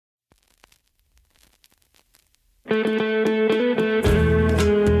Pablo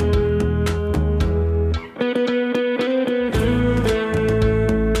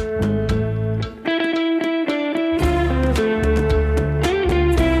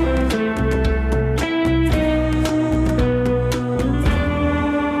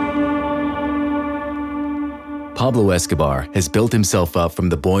Escobar has built himself up from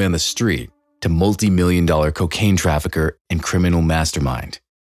the boy on the street to multi-million-dollar cocaine trafficker and criminal mastermind.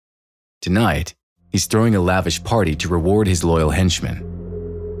 Tonight, he's throwing a lavish party to reward his loyal henchmen.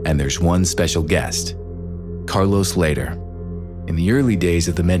 And there's one special guest, Carlos Later. In the early days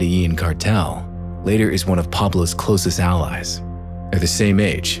of the Medellin cartel, Later is one of Pablo's closest allies. They're the same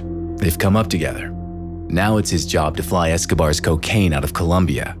age. They've come up together. Now it's his job to fly Escobar's cocaine out of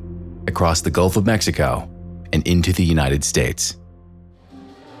Colombia, across the Gulf of Mexico, and into the United States.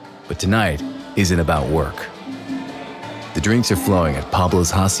 But tonight isn't about work. The drinks are flowing at Pablo's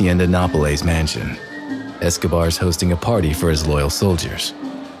Hacienda Nápoles mansion. Escobar's hosting a party for his loyal soldiers.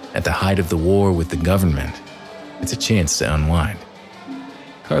 At the height of the war with the government, it's a chance to unwind.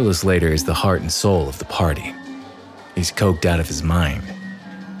 Carlos Later is the heart and soul of the party. He's coked out of his mind.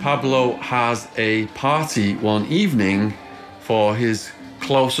 Pablo has a party one evening for his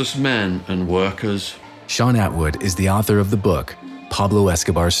closest men and workers. Sean Atwood is the author of the book, Pablo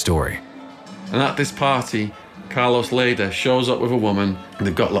Escobar's Story. And at this party, Carlos Lader shows up with a woman, and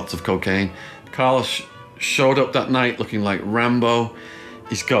they've got lots of cocaine. Carlos showed up that night looking like Rambo.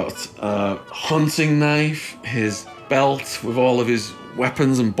 He's got a hunting knife, his belt with all of his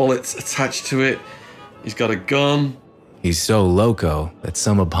weapons and bullets attached to it. He's got a gun. He's so loco that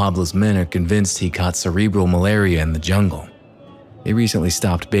some of Pablo's men are convinced he caught cerebral malaria in the jungle. He recently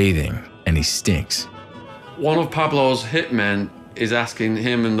stopped bathing, and he stinks. One of Pablo's hitmen is asking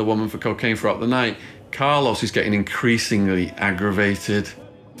him and the woman for cocaine throughout the night. Carlos is getting increasingly aggravated.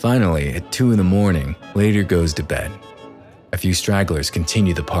 Finally, at 2 a.m, Later goes to bed. A few stragglers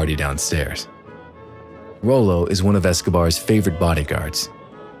continue the party downstairs. Rolo is one of Escobar's favorite bodyguards.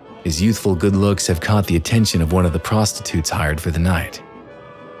 His youthful good looks have caught the attention of one of the prostitutes hired for the night.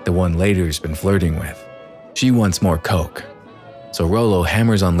 The one Later's been flirting with. She wants more coke. So Rolo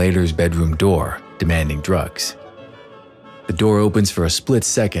hammers on Later's bedroom door, demanding drugs. The door opens for a split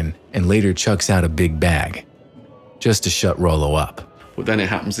second and Later chucks out a big bag, just to shut Rolo up. But then it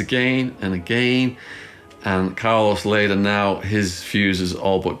happens again and again, and Carlos Lader now, his fuse is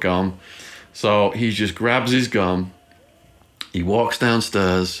all but gone. So he just grabs his gun, he walks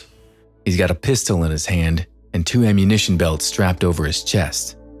downstairs. He's got a pistol in his hand and 2 ammunition belts strapped over his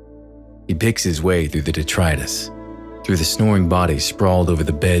chest. He picks his way through the detritus, through the snoring bodies sprawled over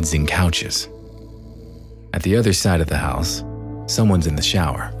the beds and couches. At the other side of the house, someone's in the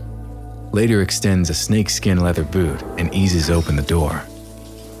shower. Later extends a snakeskin leather boot and eases open the door.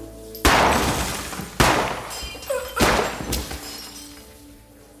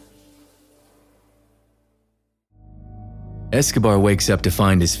 Escobar wakes up to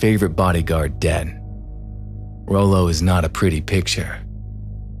find his favorite bodyguard dead. Rolo is not a pretty picture.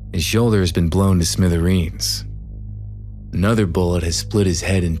 His shoulder has been blown to smithereens. Another bullet has split his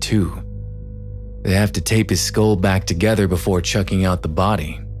head in two. They have to tape his skull back together before chucking out the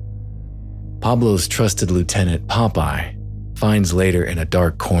body. Pablo's trusted lieutenant, Popeye, finds Later in a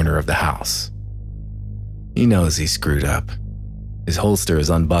dark corner of the house. He knows he's screwed up. His holster is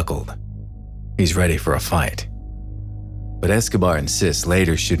unbuckled. He's ready for a fight. But Escobar insists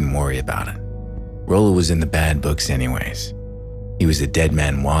Later shouldn't worry about it. Rolo was in the bad books anyways. He was a dead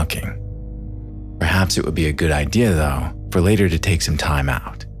man walking. Perhaps it would be a good idea, though, for Later to take some time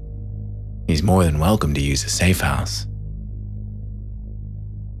out. He's more than welcome to use a safe house.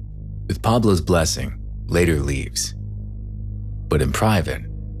 With Pablo's blessing, Later leaves. But in private,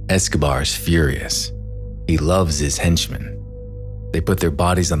 Escobar's furious. He loves his henchmen. They put their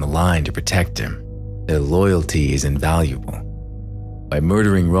bodies on the line to protect him. Their loyalty is invaluable. By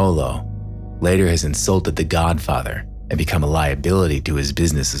murdering Rolo, Later has insulted the Godfather and become a liability to his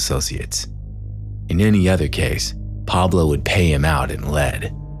business associates. In any other case, Pablo would pay him out in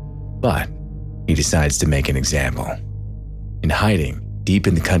lead. But he decides to make an example. In hiding, deep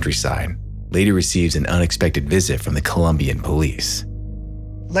in the countryside, Later receives an unexpected visit from the Colombian police.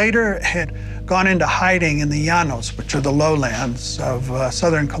 Later had gone into hiding in the Llanos, which are the lowlands of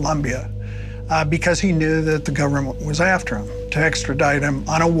southern Colombia, because he knew that the government was after him to extradite him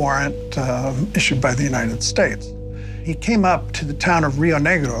on a warrant issued by the United States. He came up to the town of Rio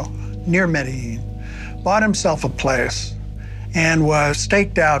Negro, near Medellin, bought himself a place, and was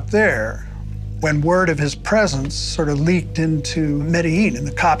staked out there when word of his presence sort of leaked into Medellin, and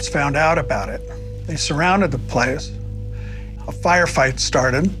the cops found out about it. They surrounded the place. A firefight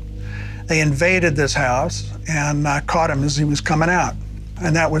started, They invaded this house and caught him as he was coming out,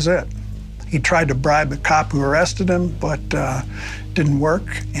 and that was it. He tried to bribe the cop who arrested him, but didn't work,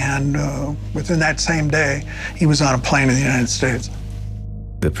 and within that same day, he was on a plane in the United States.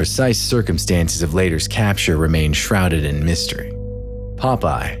 The precise circumstances of Leder's capture remain shrouded in mystery.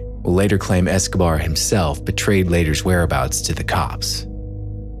 Popeye will later claim Escobar himself betrayed Leder's whereabouts to the cops.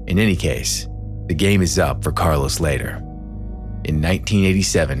 In any case, the game is up for Carlos Leder. In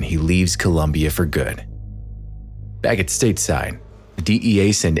 1987, he leaves Colombia for good. Back at stateside, the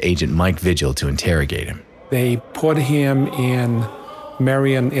DEA send Agent Mike Vigil to interrogate him. They put him in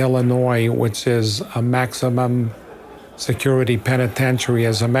Marion, Illinois, which is a maximum security penitentiary.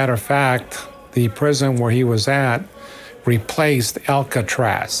 As a matter of fact, the prison where he was at replaced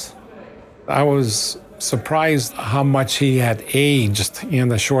Alcatraz. I was surprised how much he had aged in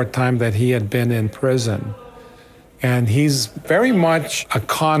the short time that he had been in prison. And he's very much a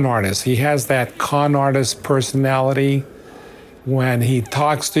con artist. He has that con artist personality. When he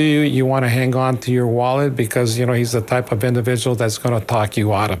talks to you, you want to hang on to your wallet because, he's the type of individual that's going to talk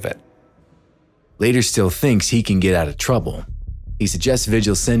you out of it. Leder still thinks he can get out of trouble. He suggests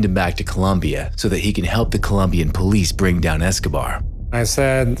Vigil send him back to Colombia so that he can help the Colombian police bring down Escobar. I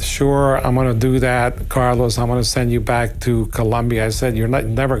said, sure, I'm going to do that, Carlos. I'm going to send you back to Colombia. I said, you're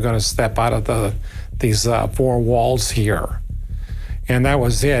never going to step out of these four walls here. And that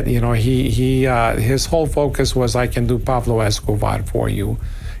was it. His whole focus was, I can do Pablo Escobar for you.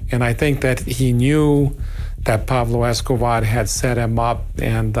 And I think that he knew that Pablo Escobar had set him up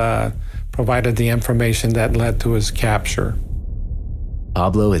and provided the information that led to his capture.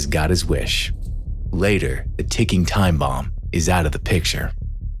 Pablo has got his wish. Later, the ticking time bomb is out of the picture.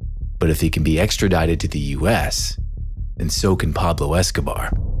 But if he can be extradited to the US, then so can Pablo Escobar.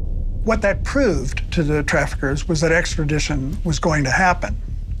 What that proved to the traffickers was that extradition was going to happen,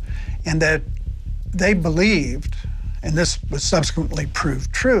 and that they believed, and this was subsequently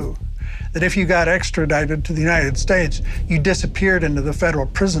proved true, that if you got extradited to the United States, you disappeared into the federal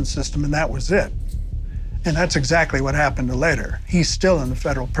prison system and that was it. And that's exactly what happened to Leder. He's still in the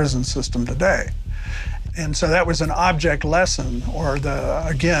federal prison system today. And so that was an object lesson, or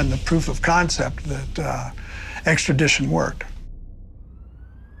the proof of concept that extradition worked.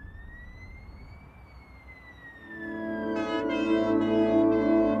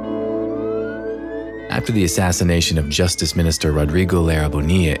 After the assassination of Justice Minister Rodrigo Lara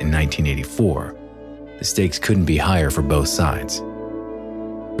Bonilla in 1984, the stakes couldn't be higher for both sides.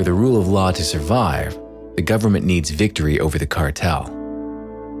 For the rule of law to survive, the government needs victory over the cartel.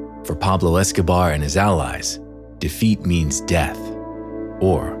 For Pablo Escobar and his allies, defeat means death,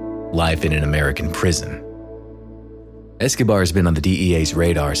 or life in an American prison. Escobar has been on the DEA's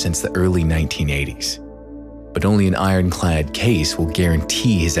radar since the early 1980s, but only an ironclad case will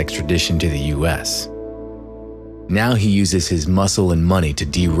guarantee his extradition to the US. Now he uses his muscle and money to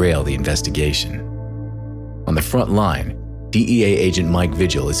derail the investigation. On the front line, DEA agent Mike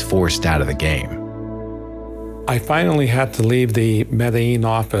Vigil is forced out of the game. I finally had to leave the Medellin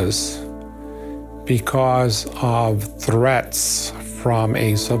office because of threats from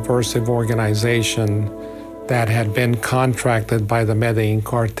a subversive organization that had been contracted by the Medellin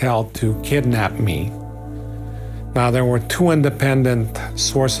cartel to kidnap me. Now, there were two independent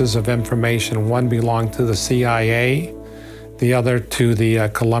sources of information. One belonged to the CIA, the other to the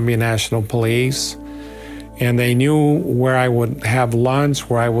Colombian National Police. And they knew where I would have lunch,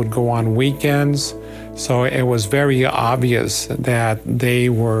 where I would go on weekends. So it was very obvious that they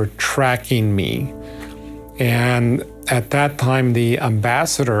were tracking me. And at that time, the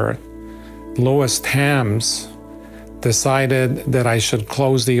ambassador, Louis Tams, decided that I should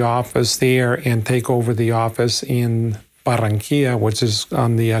close the office there and take over the office in Barranquilla, which is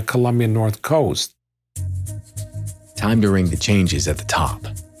on the Colombian North Coast. Time to ring the changes at the top.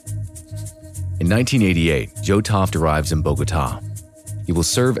 In 1988, Joe Toft arrives in Bogota. He will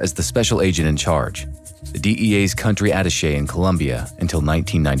serve as the special agent in charge, the DEA's country attaché in Colombia until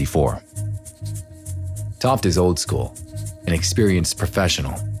 1994. Toft is old school, an experienced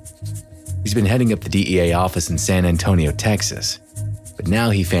professional. He's been heading up the DEA office in San Antonio, Texas, but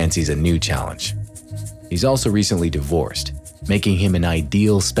now he fancies a new challenge. He's also recently divorced, making him an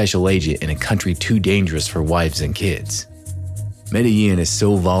ideal special agent in a country too dangerous for wives and kids. Medellin is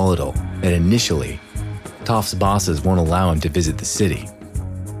so volatile that initially, Toft's bosses won't allow him to visit the city.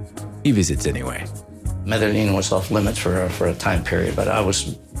 He visits anyway. Medellin was off limits for a time period, but I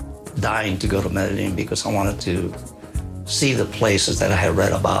was dying to go to Medellin because I wanted to see the places that I had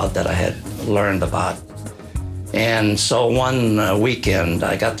read about, that I had learned about. And so one weekend,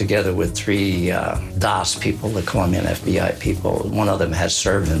 I got together with three DAS people, the Colombian FBI people. One of them had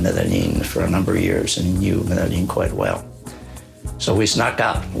served in Medellin for a number of years and knew Medellin quite well. So we snuck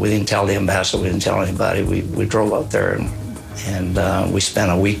out. We didn't tell the ambassador, we didn't tell anybody. We drove out there and we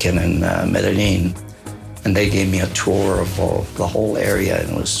spent a weekend in Medellin. And they gave me a tour of the whole area,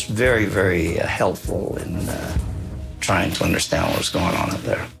 and it was very, very helpful in trying to understand what was going on up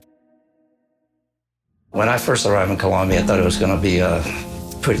there. When I first arrived in Colombia, I thought it was going to be a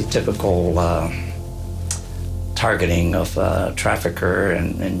pretty typical targeting of a trafficker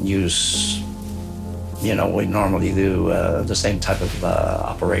and use, we normally do the same type of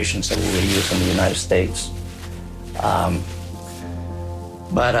operations that we would use in the United States.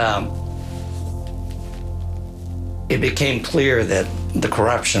 But it became clear that the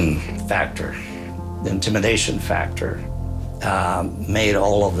corruption factor, the intimidation factor, made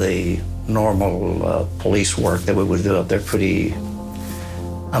all of the normal police work that we would do up there pretty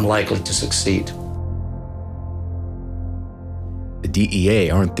unlikely to succeed. The DEA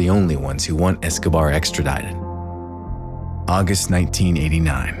aren't the only ones who want Escobar extradited. August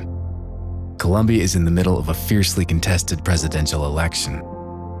 1989. Colombia is in the middle of a fiercely contested presidential election.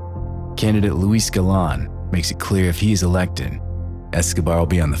 Candidate Luis Galan makes it clear if he is elected, Escobar will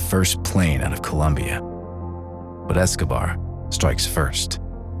be on the first plane out of Colombia. But Escobar strikes first.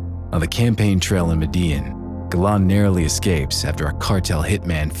 On the campaign trail in Medellin, Galan narrowly escapes after a cartel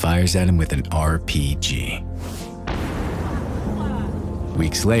hitman fires at him with an RPG.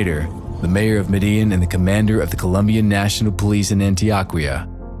 Weeks later, the mayor of Medellin and the commander of the Colombian National Police in Antioquia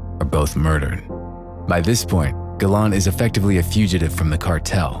are both murdered. By this point, Galan is effectively a fugitive from the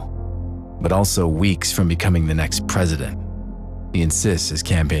cartel, but also weeks from becoming the next president. He insists his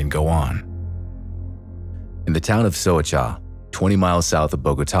campaign go on. In the town of Soacha, 20 miles south of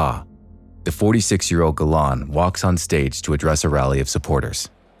Bogotá, the 46-year-old Galan walks on stage to address a rally of supporters.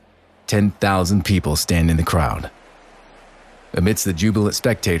 10,000 people stand in the crowd. Amidst the jubilant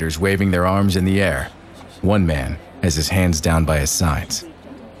spectators waving their arms in the air, one man has his hands down by his sides.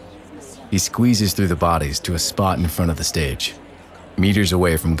 He squeezes through the bodies to a spot in front of the stage, meters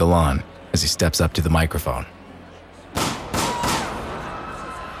away from Galan as he steps up to the microphone.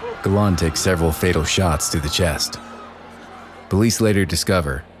 Galan takes several fatal shots to the chest. Police later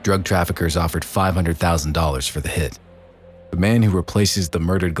discover drug traffickers offered $500,000 for the hit. The man who replaces the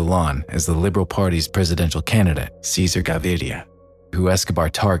murdered Galan is the Liberal Party's presidential candidate, Cesar Gaviria, who Escobar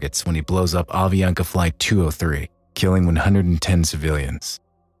targets when he blows up Avianca Flight 203, killing 110 civilians.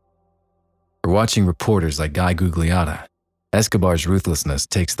 For watching reporters like Guy Gugliotta, Escobar's ruthlessness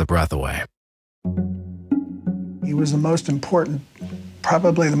takes the breath away. He was the most important,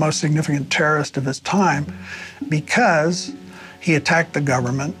 probably the most significant terrorist of his time because he attacked the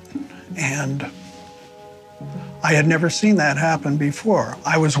government, and I had never seen that happen before.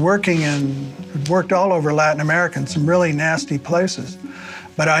 I was worked all over Latin America in some really nasty places,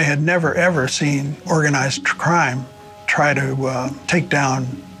 but I had never, ever seen organized crime try to take down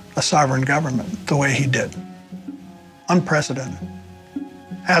a sovereign government the way he did. Unprecedented.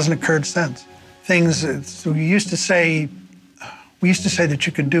 Hasn't occurred since. We used to say that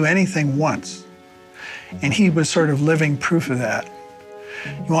you could do anything once, and he was sort of living proof of that.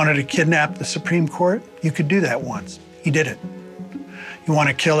 You wanted to kidnap the Supreme Court? You could do that once. He did it. You want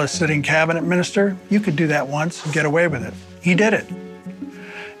to kill a sitting cabinet minister? You could do that once and get away with it. He did it.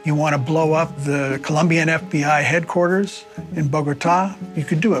 You want to blow up the Colombian FBI headquarters in Bogotá? You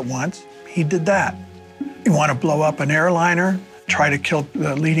could do it once. He did that. You want to blow up an airliner, try to kill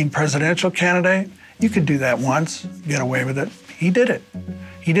the leading presidential candidate? You could do that once, get away with it. He did it.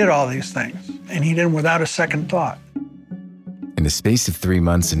 He did all these things, and he did them without a second thought. In the space of 3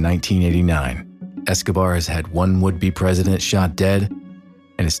 months in 1989, Escobar has had one would-be president shot dead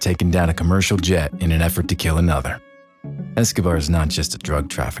and has taken down a commercial jet in an effort to kill another. Escobar is not just a drug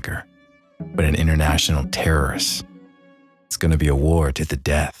trafficker, but an international terrorist. It's going to be a war to the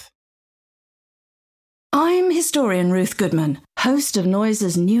death. I'm historian Ruth Goodman, host of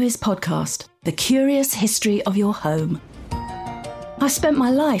Noise's newest podcast, The Curious History of Your Home. I've spent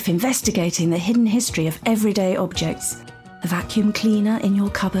my life investigating the hidden history of everyday objects. The vacuum cleaner in your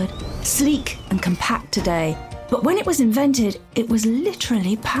cupboard, sleek and compact today, but when it was invented, it was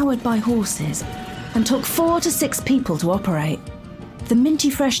literally powered by horses and took 4 to 6 people to operate. The minty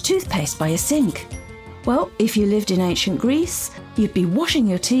fresh toothpaste by your sink. Well, if you lived in ancient Greece, you'd be washing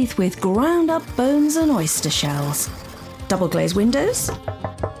your teeth with ground up bones and oyster shells. Double glazed windows?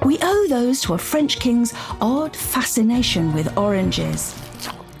 We owe those to a French king's odd fascination with oranges.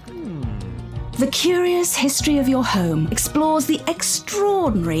 The Curious History of Your Home explores the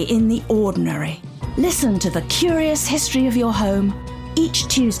extraordinary in the ordinary. Listen to The Curious History of Your Home each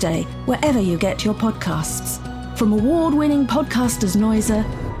Tuesday, wherever you get your podcasts. From award-winning podcasters Noiser,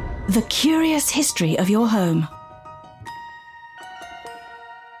 The Curious History of Your Home.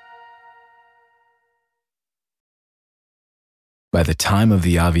 By the time of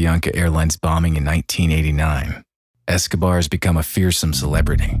the Avianca Airlines bombing in 1989, Escobar has become a fearsome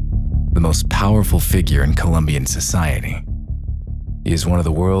celebrity, the most powerful figure in Colombian society. He is one of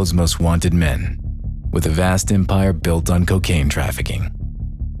the world's most wanted men, with a vast empire built on cocaine trafficking.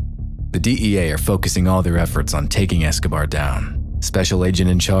 The DEA are focusing all their efforts on taking Escobar down. Special agent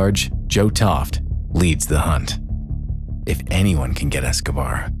in charge, Joe Toft, leads the hunt. If anyone can get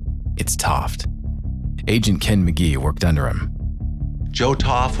Escobar, it's Toft. Agent Ken McGee worked under him. Joe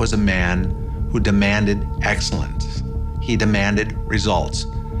Toft was a man who demanded excellence. He demanded results.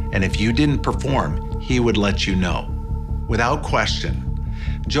 And if you didn't perform, he would let you know. Without question,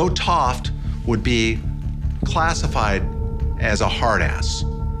 Joe Toft would be classified as a hard ass.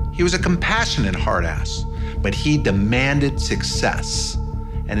 He was a compassionate hard ass, but he demanded success.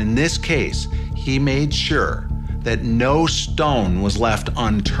 And in this case, he made sure that no stone was left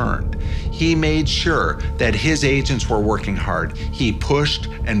unturned. He made sure that his agents were working hard. He pushed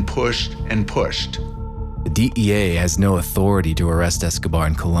and pushed and pushed. The DEA has no authority to arrest Escobar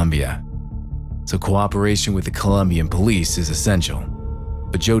in Colombia, so cooperation with the Colombian police is essential.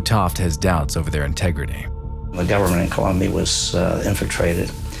 But Joe Toft has doubts over their integrity. The government in Colombia was infiltrated,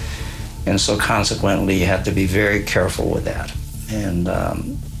 and so consequently you had to be very careful with that. And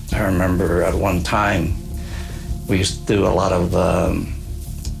I remember at one time we used to do a lot of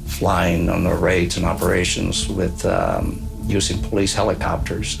flying on the raids and operations with using police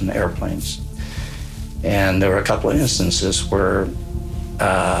helicopters and airplanes. And there were a couple of instances where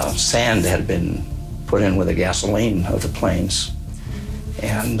sand had been put in with the gasoline of the planes.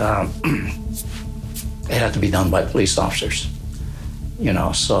 And it had to be done by police officers, you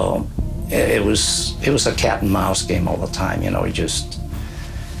know, so it was a cat and mouse game all the time, you know.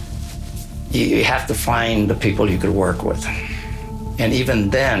 You have to find the people you could work with. And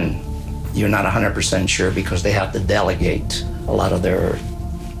even then, you're not 100% sure because they have to delegate a lot of their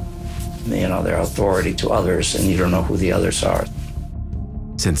authority to others, and you don't know who the others are.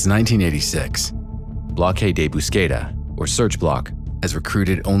 Since 1986, Bloque de Busqueta, or Search Block, has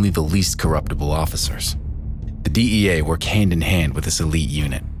recruited only the least corruptible officers. The DEA work hand in hand with this elite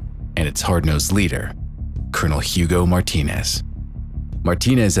unit, and its hard-nosed leader, Colonel Hugo Martinez.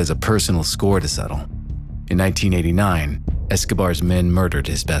 Martinez has a personal score to settle. In 1989, Escobar's men murdered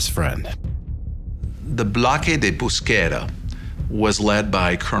his best friend. The Bloque de Busqueta was led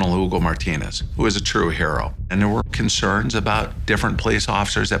by Colonel Hugo Martinez, who is a true hero. And there were concerns about different police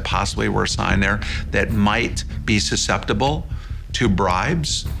officers that possibly were assigned there that might be susceptible to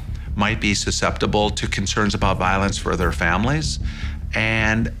bribes, might be susceptible to concerns about violence for their families.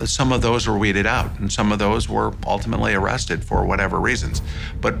 And some of those were weeded out, and some of those were ultimately arrested for whatever reasons.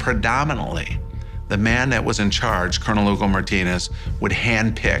 But predominantly, the man that was in charge, Colonel Hugo Martinez, would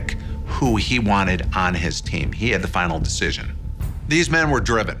handpick who he wanted on his team. He had the final decision. These men were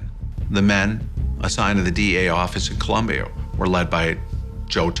driven. The men assigned to the DEA office in Colombia were led by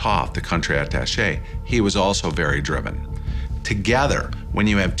Joe Toft, the country attaché. He was also very driven. Together, when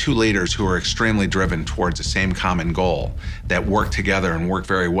you have two leaders who are extremely driven towards the same common goal, that work together and work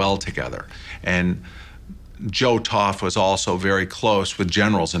very well together. And Joe Toft was also very close with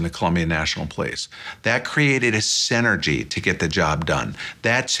generals in the Colombian National Police. That created a synergy to get the job done.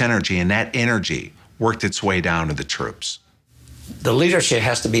 That synergy and that energy worked its way down to the troops. The leadership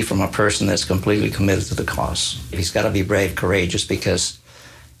has to be from a person that's completely committed to the cause. He's got to be brave, courageous, because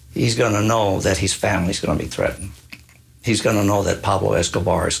he's going to know that his family's going to be threatened. He's going to know that Pablo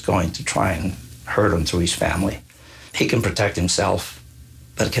Escobar is going to try and hurt him through his family. He can protect himself,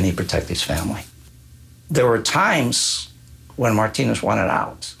 but can he protect his family? There were times when Martinez wanted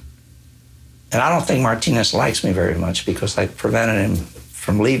out. And I don't think Martinez likes me very much because I prevented him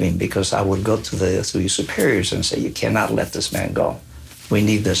from leaving, because I would go to his superiors and say, you cannot let this man go. We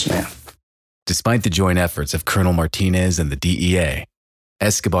need this man. Despite the joint efforts of Colonel Martinez and the DEA,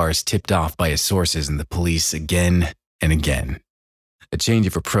 Escobar is tipped off by his sources in the police again and again. A change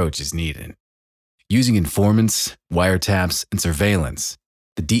of approach is needed. Using informants, wiretaps, and surveillance,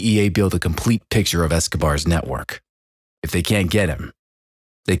 the DEA build a complete picture of Escobar's network. If they can't get him,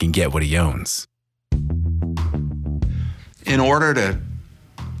 they can get what he owns. In order to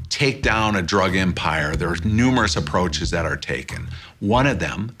take down a drug empire, there are numerous approaches that are taken. One of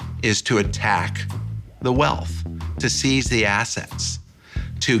them is to attack the wealth, to seize the assets,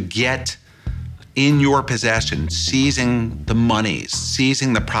 to get in your possession, seizing the monies,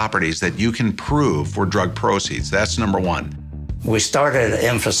 seizing the properties that you can prove were drug proceeds. That's number one. We started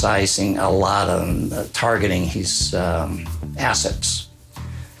emphasizing a lot on targeting his assets.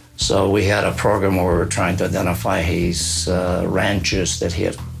 So we had a program where we were trying to identify his ranches that he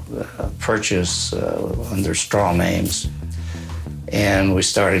had purchased under straw names. And we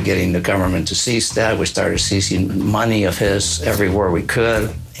started getting the government to seize that. We started seizing money of his everywhere we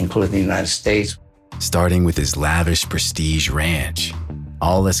could, including the United States. Starting with his lavish prestige ranch,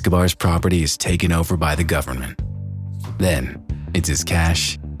 all Escobar's property is taken over by the government. Then it's his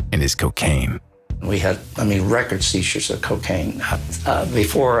cash and his cocaine. We had, record seizures of cocaine.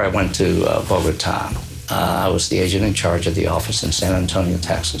 Before I went to Bogota, I was the agent in charge of the office in San Antonio,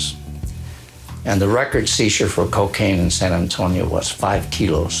 Texas. And the record seizure for cocaine in San Antonio was 5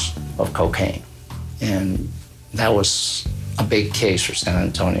 kilos of cocaine. And that was a big case for San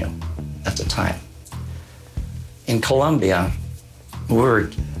Antonio at the time. In Colombia, we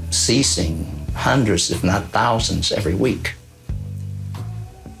were seizing hundreds, if not thousands, every week.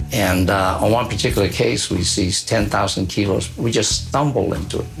 And on one particular case, we seized 10,000 kilos. We just stumbled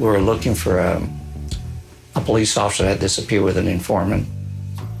into it. We were looking for a police officer that had disappeared with an informant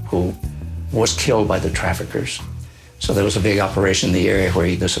who was killed by the traffickers. So there was a big operation in the area where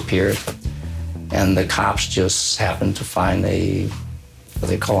he disappeared. And the cops just happened to find what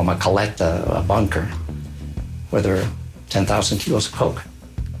they call a caleta, a bunker, where there were 10,000 kilos of coke,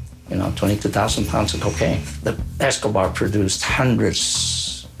 22,000 pounds of cocaine. The Escobar produced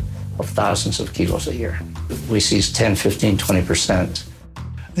hundreds of thousands of kilos a year. We seized 10, 15, 20%.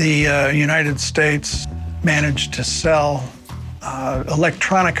 The United States managed to sell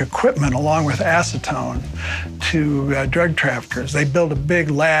electronic equipment along with acetone to drug traffickers. They built a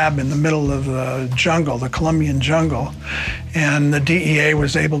big lab in the middle of the jungle, the Colombian jungle, and the DEA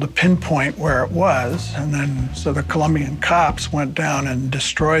was able to pinpoint where it was. And then, so the Colombian cops went down and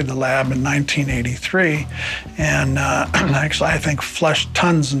destroyed the lab in 1983, and actually, I think, flushed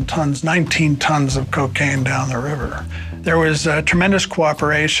tons and tons, 19 tons of cocaine down the river. There was tremendous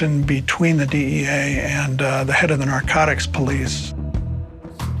cooperation between the DEA and the head of the narcotics police.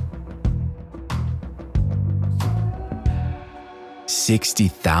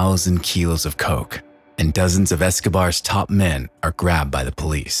 $60,000 kilos of coke, and dozens of Escobar's top men are grabbed by the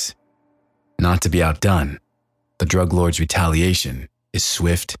police. Not to be outdone, the drug lord's retaliation is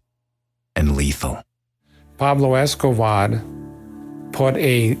swift and lethal. Pablo Escobar put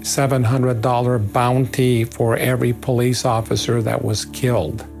a $700 bounty for every police officer that was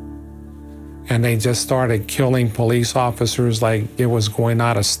killed. And they just started killing police officers like it was going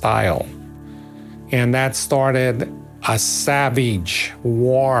out of style. And that started a savage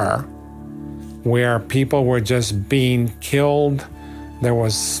war where people were just being killed. There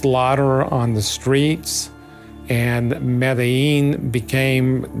was slaughter on the streets, and Medellin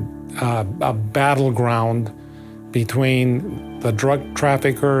became a battleground between the drug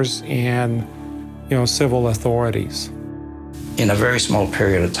traffickers and, civil authorities. In a very small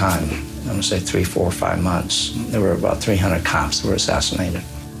period of time, I'm gonna say 3, 4, 5 months, there were about 300 cops that were assassinated.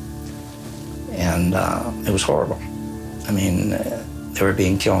 And it was horrible. They were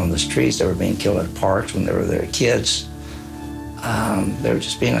being killed in the streets, they were being killed at parks when they were their kids. They were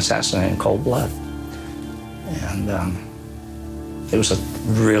just being assassinated in cold blood. And it was a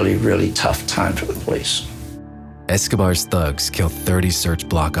really, really tough time for the police. Escobar's thugs killed 30 search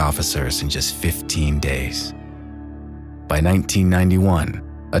block officers in just 15 days. By 1991,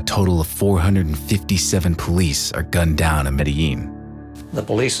 a total of 457 police are gunned down in Medellin. The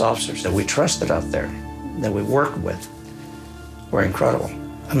police officers that we trusted out there, that we worked with, were incredible.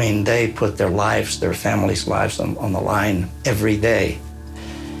 They put their lives, their families' lives on the line every day.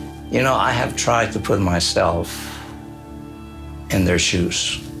 I have tried to put myself in their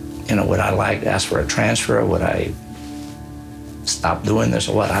shoes. Would I like to ask for a transfer? Would I stop doing this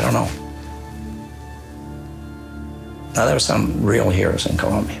or what? I don't know. Now, there were some real heroes in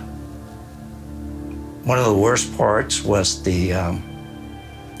Colombia. One of the worst parts was the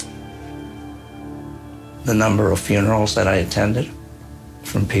number of funerals that I attended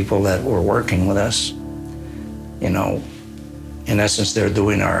from people that were working with us. In essence, they're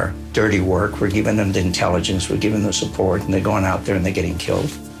doing our dirty work. We're giving them the intelligence, we're giving them support, and they're going out there and they're getting killed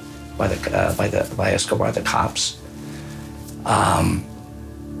by Escobar, the cops.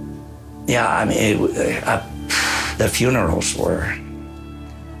 The funerals were.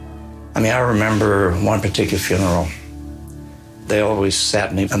 I remember one particular funeral. They always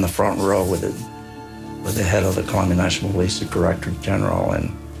sat me in the front row with the head of the Colombian National Police, the Director General,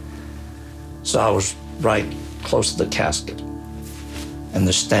 and so I was right close to the casket. And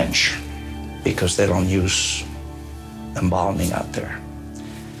the stench because they don't use embalming out there.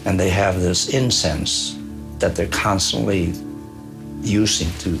 And they have this incense that they're constantly using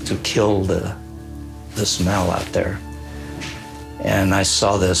to kill the smell out there. And I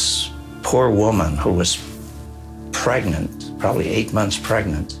saw this poor woman who was pregnant, probably 8 months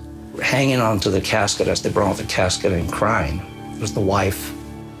pregnant, hanging onto the casket as they brought the casket and crying. It was the wife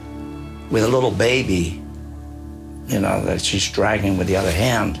with a little baby, that she's dragging with the other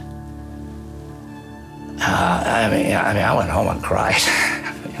hand. I went home and cried.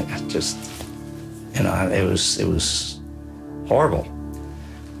 Just, it was horrible.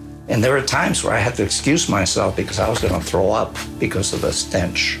 And there were times where I had to excuse myself because I was going to throw up because of the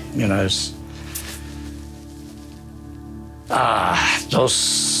stench. Those,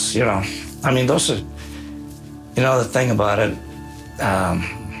 those are, the thing about it,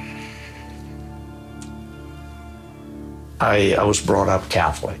 I was brought up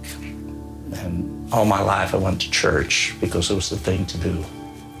Catholic. And all my life I went to church because it was the thing to do.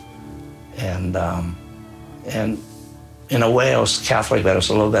 And in a way I was Catholic, but I was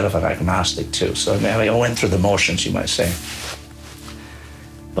a little bit of an agnostic too. So I went through the motions, you might say.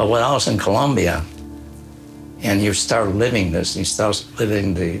 But when I was in Colombia, and you start living this, and you start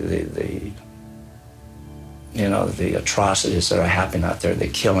living the atrocities that are happening out there, the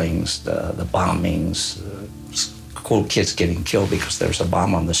killings, the bombings, school kids getting killed because there's a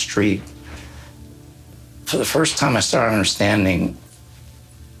bomb on the street. For the first time, I started understanding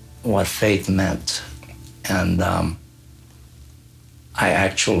what faith meant. And I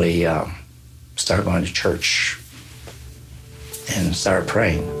actually started going to church and started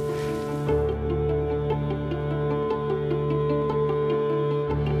praying.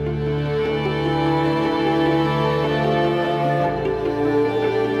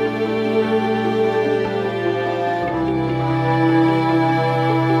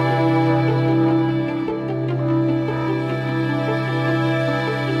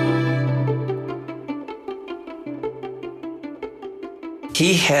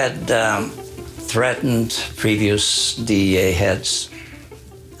 He had threatened previous DEA heads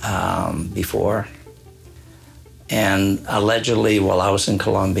before. And allegedly, while I was in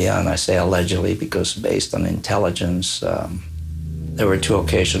Colombia, and I say allegedly because based on intelligence, there were 2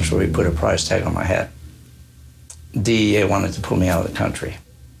 occasions where he put a price tag on my head. DEA wanted to pull me out of the country.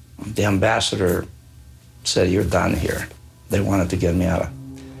 The ambassador said, "You're done here." They wanted to get me out.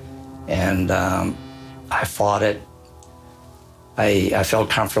 And I fought it. I felt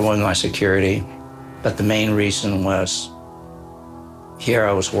comfortable with my security, but the main reason was here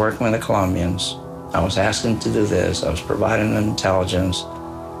I was working with the Colombians. I was asking them to do this. I was providing them intelligence,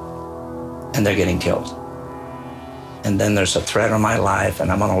 and they're getting killed. And then there's a threat on my life,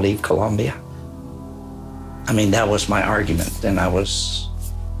 and I'm going to leave Colombia. That was my argument, and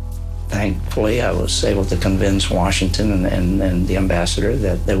thankfully, I was able to convince Washington and the ambassador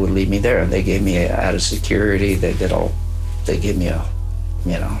that they would leave me there. They gave me added security. They gave me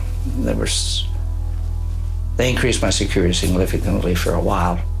they increased my security significantly for a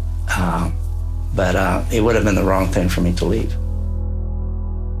while. But it would have been the wrong thing for me to leave.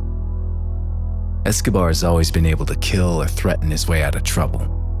 Escobar has always been able to kill or threaten his way out of trouble.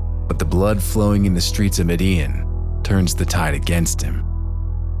 But the blood flowing in the streets of Medellin turns the tide against him.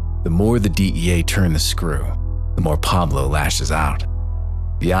 The more the DEA turn the screw, the more Pablo lashes out.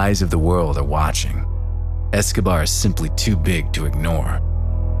 The eyes of the world are watching. Escobar is simply too big to ignore.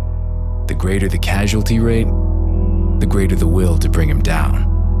 The greater the casualty rate, the greater the will to bring him down.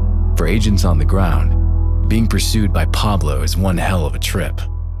 For agents on the ground, being pursued by Pablo is one hell of a trip.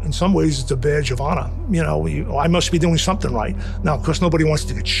 In some ways, it's a badge of honor. I must be doing something right. Now, of course, nobody wants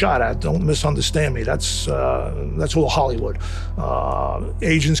to get shot at. Don't misunderstand me. That's all Hollywood.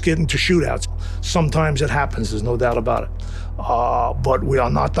 Agents get into shootouts. Sometimes it happens, there's no doubt about it. But we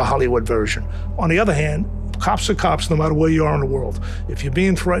are not the Hollywood version. On the other hand, cops are cops no matter where you are in the world. If you're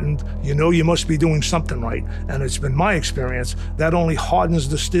being threatened, you must be doing something right. And it's been my experience, that only hardens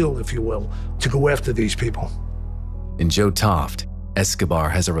the steel, if you will, to go after these people. In Joe Toft, Escobar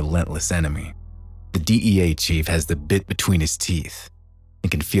has a relentless enemy. The DEA chief has the bit between his teeth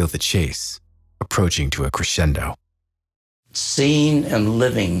and can feel the chase approaching to a crescendo. Seeing and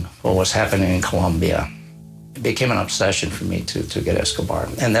living what was happening in Colombia, it became an obsession for me to get Escobar.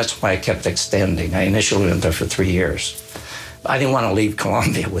 And that's why I kept extending. I initially went there for 3 years. I didn't want to leave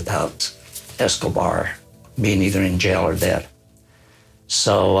Colombia without Escobar being either in jail or dead.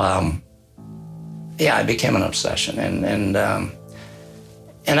 So, it became an obsession.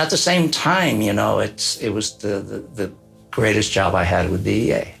 And at the same time, it was the greatest job I had with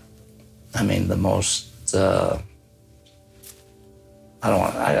DEA. The most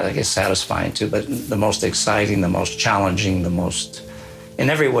I guess satisfying too, but the most exciting, the most challenging, in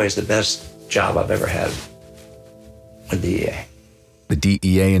every way, is the best job I've ever had with DEA. The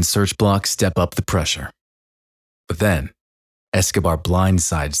DEA and search block step up the pressure. But then, Escobar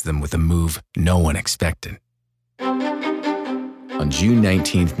blindsides them with a move no one expected. On June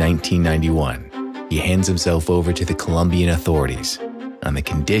 19, 1991, he hands himself over to the Colombian authorities on the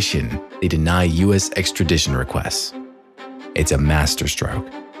condition they deny U.S. extradition requests. It's a masterstroke.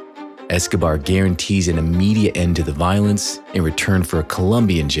 Escobar guarantees an immediate end to the violence in return for a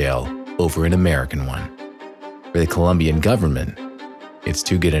Colombian jail over an American one. For the Colombian government, it's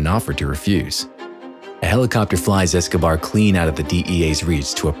too good an offer to refuse. A helicopter flies Escobar clean out of the DEA's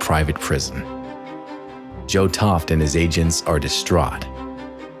reach to a private prison. Joe Toft and his agents are distraught.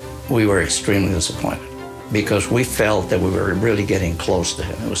 We were extremely disappointed because we felt that we were really getting close to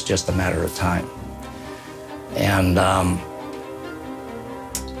him. It was just a matter of time. And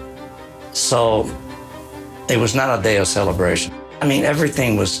so it was not a day of celebration. I mean,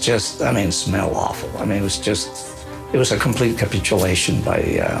 everything was just, it smelled awful. It was a complete capitulation by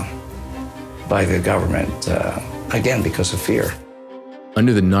the government, again, because of fear.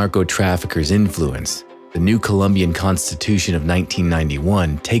 Under the narco-traffickers' influence, the new Colombian Constitution of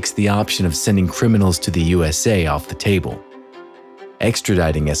 1991 takes the option of sending criminals to the USA off the table.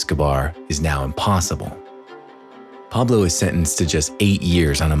 Extraditing Escobar is now impossible. Pablo is sentenced to just 8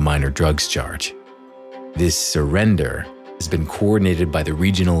 years on a minor drugs charge. This surrender has been coordinated by the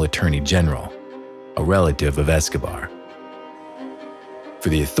regional attorney general, a relative of Escobar. For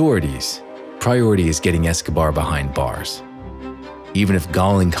the authorities, priority is getting Escobar behind bars, even if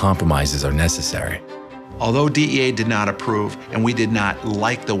galling compromises are necessary. Although DEA did not approve and we did not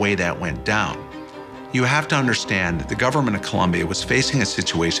like the way that went down, you have to understand that the government of Colombia was facing a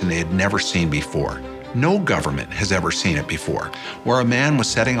situation they had never seen before. No government has ever seen it before, where a man was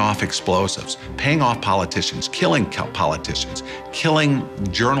setting off explosives, paying off politicians, killing politicians, killing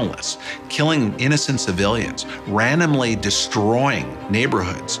journalists, killing innocent civilians, randomly destroying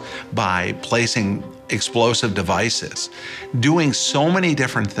neighborhoods by placing explosive devices, doing so many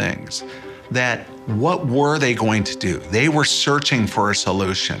different things that what were they going to do? They were searching for a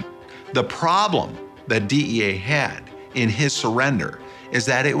solution. The problem that DEA had in his surrender is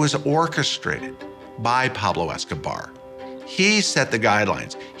that it was orchestrated by Pablo Escobar. He set the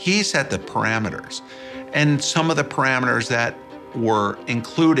guidelines, he set the parameters, and some of the parameters that were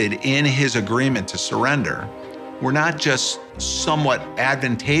included in his agreement to surrender were not just somewhat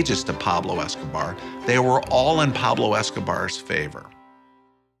advantageous to Pablo Escobar, they were all in Pablo Escobar's favor.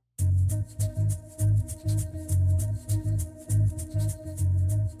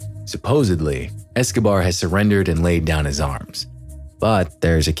 Supposedly, Escobar has surrendered and laid down his arms. But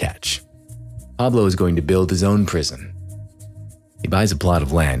there's a catch. Pablo is going to build his own prison. He buys a plot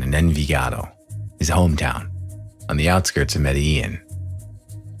of land in Envigado, his hometown, on the outskirts of Medellin.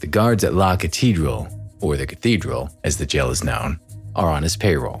 The guards at La Cathedral, or the Cathedral as the jail is known, are on his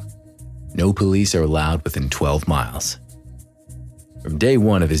payroll. No police are allowed within 12 miles. From day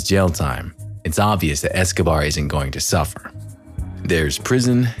one of his jail time, it's obvious that Escobar isn't going to suffer. There's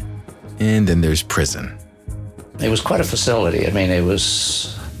prison, and then there's prison. It was quite a facility.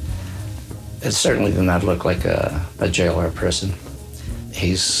 It certainly did not look like a jail or a prison.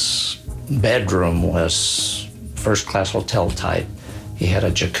 His bedroom was first-class hotel type. He had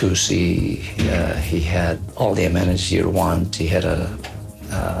a jacuzzi. He had all the amenities you'd want. He had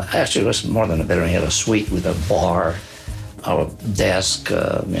actually it was more than a bedroom. He had a suite with a bar, a desk,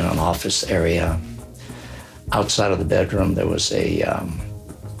 an office area. Outside of the bedroom, there was a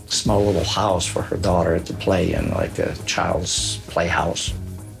small little house for her daughter to play in, like a child's playhouse.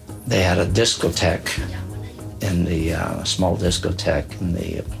 They had a discotheque in the small discotheque in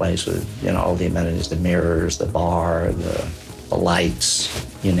the place with, all the amenities, the mirrors, the bar, the lights,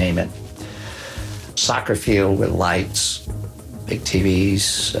 you name it. Soccer field with lights, big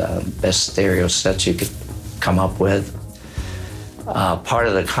TVs, best stereo sets you could come up with. Part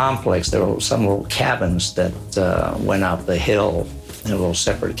of the complex, there were some little cabins that went up the hill, little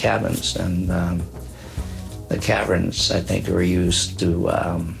separate cabins, and the caverns, I think, were used to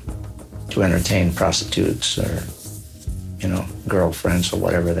entertain prostitutes or, girlfriends or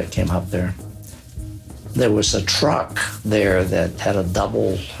whatever that came up there. There was a truck there that had a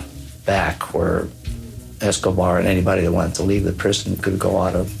double back where Escobar and anybody that wanted to leave the prison could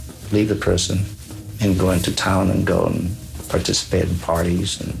leave the prison and go into town and go and participate in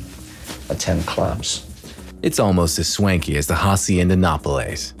parties and attend clubs. It's almost as swanky as the Hacienda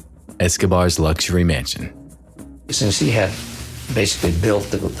Nápoles, Escobar's luxury mansion. Since he had basically built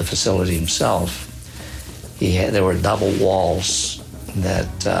the facility himself, there were double walls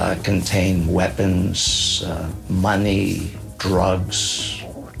that contained weapons, money, drugs.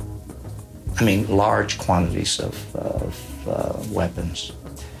 I mean, large quantities of weapons.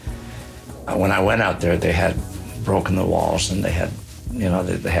 When I went out there, they had broken the walls, and they had,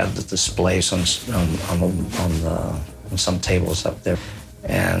 they had the displays on some tables up there,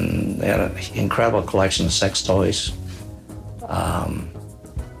 and they had an incredible collection of sex toys.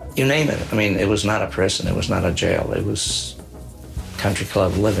 You name it. I mean, it was not a prison. It was not a jail. It was country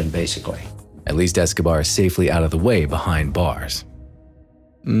club living, basically. At least Escobar is safely out of the way behind bars.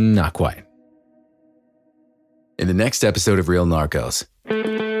 Not quite. In the next episode of Real Narcos,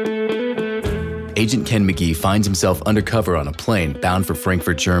 Agent Ken McGee finds himself undercover on a plane bound for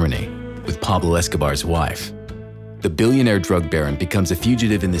Frankfurt, Germany, with Pablo Escobar's wife. The billionaire drug baron becomes a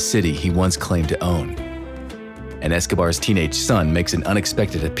fugitive in the city he once claimed to own. And Escobar's teenage son makes an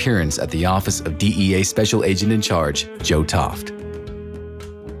unexpected appearance at the office of DEA Special Agent in Charge, Joe Toft.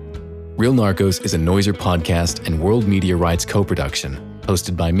 Real Narcos is a Noiser podcast and World Media Rights co-production,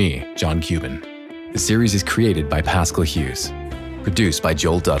 hosted by me, John Cuban. The series is created by Pascal Hughes, produced by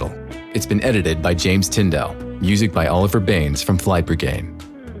Joel Duddle. It's been edited by James Tyndall, music by Oliver Baines from Flight Brigade.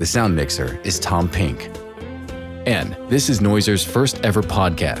 The sound mixer is Tom Pink. And this is Noiser's first ever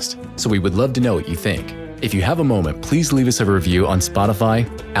podcast, so we would love to know what you think. If you have a moment, please leave us a review on Spotify,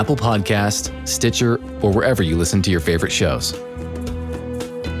 Apple Podcasts, Stitcher, or wherever you listen to your favorite shows.